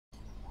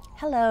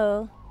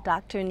Hello,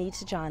 Dr.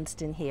 Anita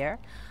Johnston here.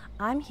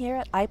 I'm here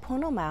at Ai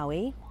Pono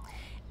Maui,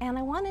 and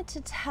I wanted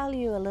to tell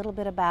you a little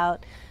bit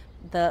about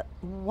the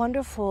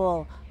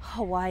wonderful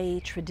Hawaii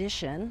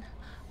tradition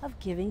of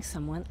giving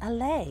someone a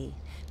lei,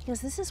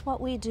 because this is what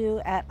we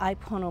do at Ai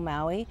Pono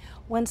Maui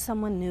when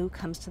someone new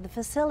comes to the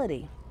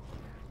facility.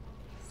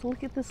 So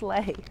look at this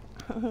lei.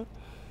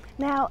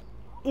 Now,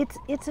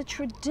 it's a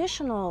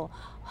traditional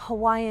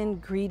Hawaiian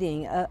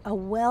greeting, a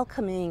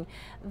welcoming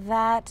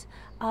that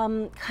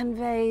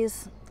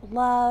conveys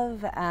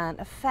love and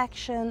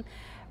affection,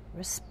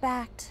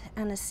 respect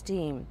and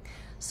esteem.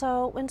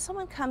 So when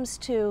someone comes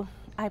to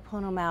Ai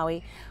Pono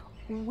Maui,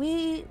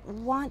 we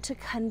want to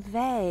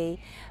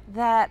convey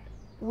that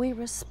we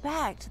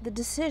respect the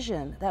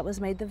decision that was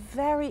made, the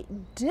very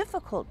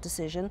difficult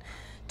decision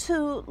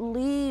to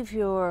leave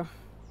your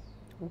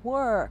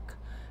work,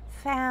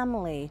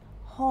 family,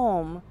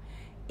 home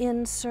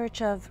in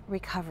search of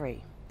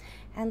recovery.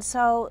 And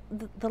so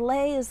the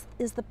lei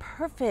is the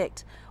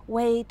perfect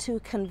way to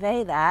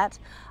convey that.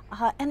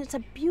 And it's a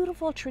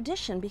beautiful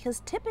tradition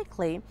because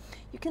typically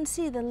you can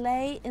see the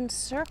lei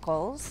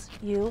encircles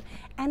you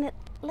and it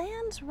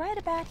lands right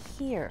about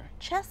here,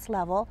 chest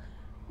level,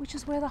 which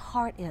is where the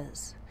heart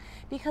is.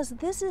 Because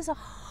this is a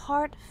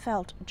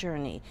heartfelt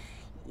journey.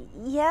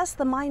 Yes,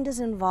 the mind is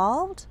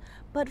involved,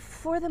 but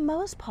for the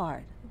most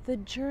part, the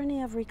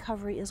journey of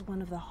recovery is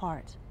one of the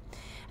heart.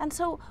 And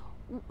so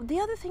the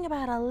other thing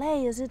about a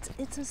lei is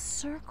it's a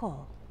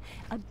circle,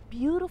 a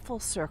beautiful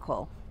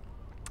circle.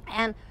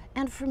 And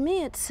for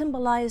me, it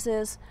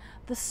symbolizes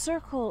the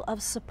circle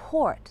of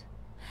support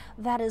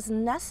that is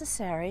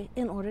necessary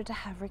in order to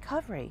have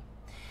recovery.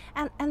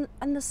 And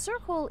the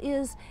circle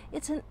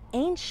it's an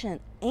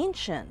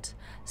ancient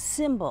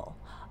symbol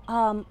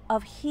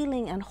of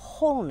healing and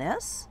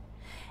wholeness.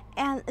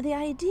 And the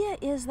idea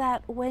is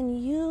that when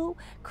you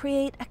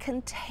create a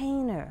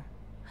container,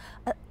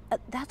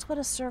 that's what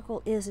a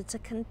circle is. It's a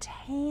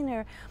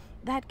container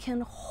that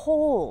can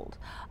hold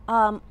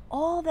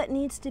all that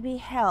needs to be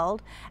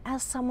held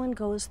as someone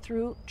goes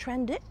through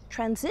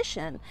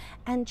transition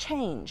and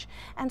change.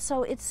 And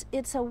so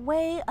it's a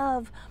way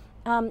of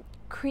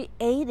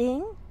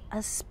creating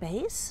a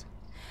space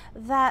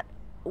that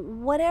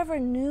whatever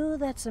new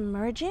that's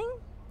emerging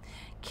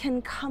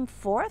can come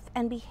forth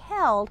and be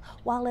held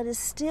while it is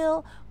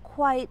still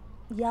quite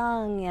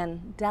young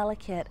and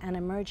delicate and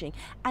emerging.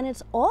 And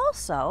it's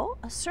also,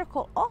 a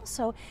circle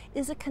also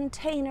is a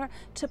container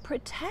to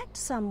protect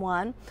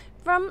someone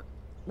from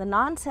the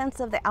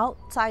nonsense of the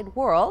outside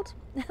world,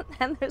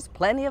 and there's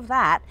plenty of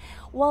that,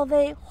 while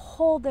they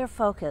hold their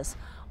focus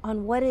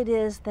on what it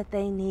is that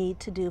they need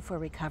to do for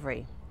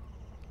recovery.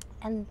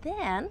 And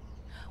then,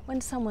 when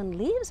someone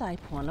leaves Ai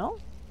Pono,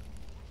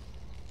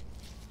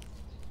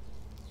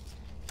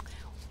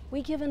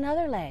 we give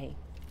another lei.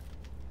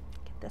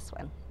 Get this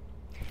one.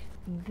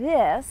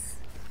 This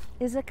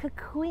is a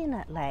kukui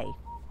nut lei.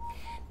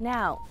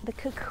 Now, the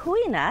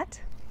kukui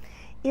nut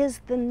is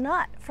the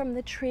nut from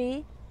the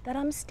tree that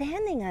I'm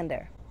standing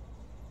under.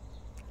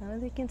 I don't know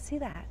if you can see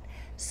that.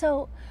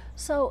 So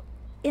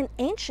in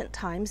ancient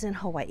times in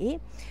Hawaii,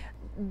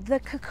 the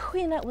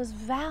kukui nut was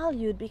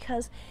valued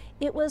because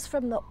it was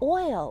from the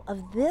oil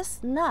of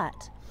this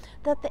nut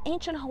that the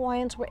ancient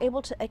Hawaiians were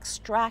able to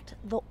extract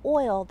the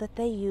oil that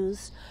they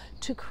used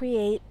to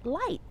create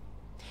light.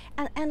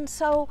 And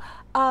so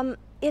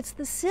it's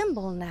the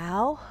symbol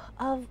now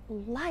of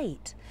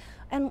light.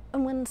 And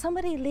when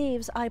somebody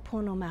leaves Ai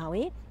Pono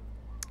Maui,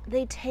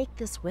 they take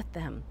this with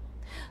them.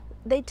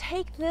 They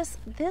take this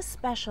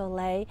special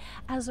lei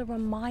as a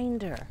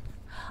reminder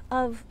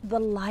of the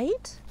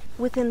light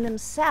within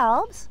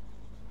themselves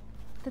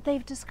that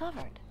they've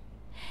discovered.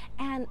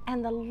 And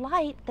the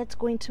light that's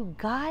going to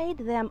guide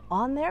them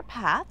on their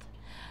path,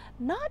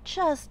 not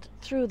just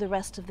through the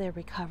rest of their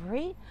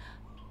recovery,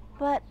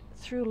 but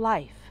through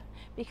life.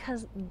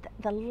 Because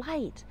the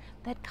light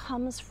that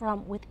comes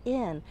from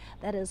within,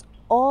 that is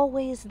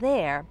always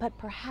there, but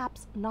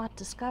perhaps not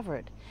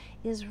discovered,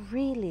 is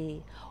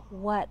really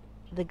what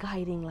the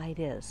guiding light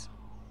is.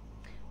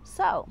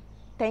 So,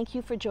 thank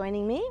you for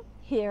joining me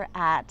here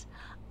at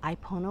Ai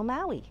Pono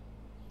Maui.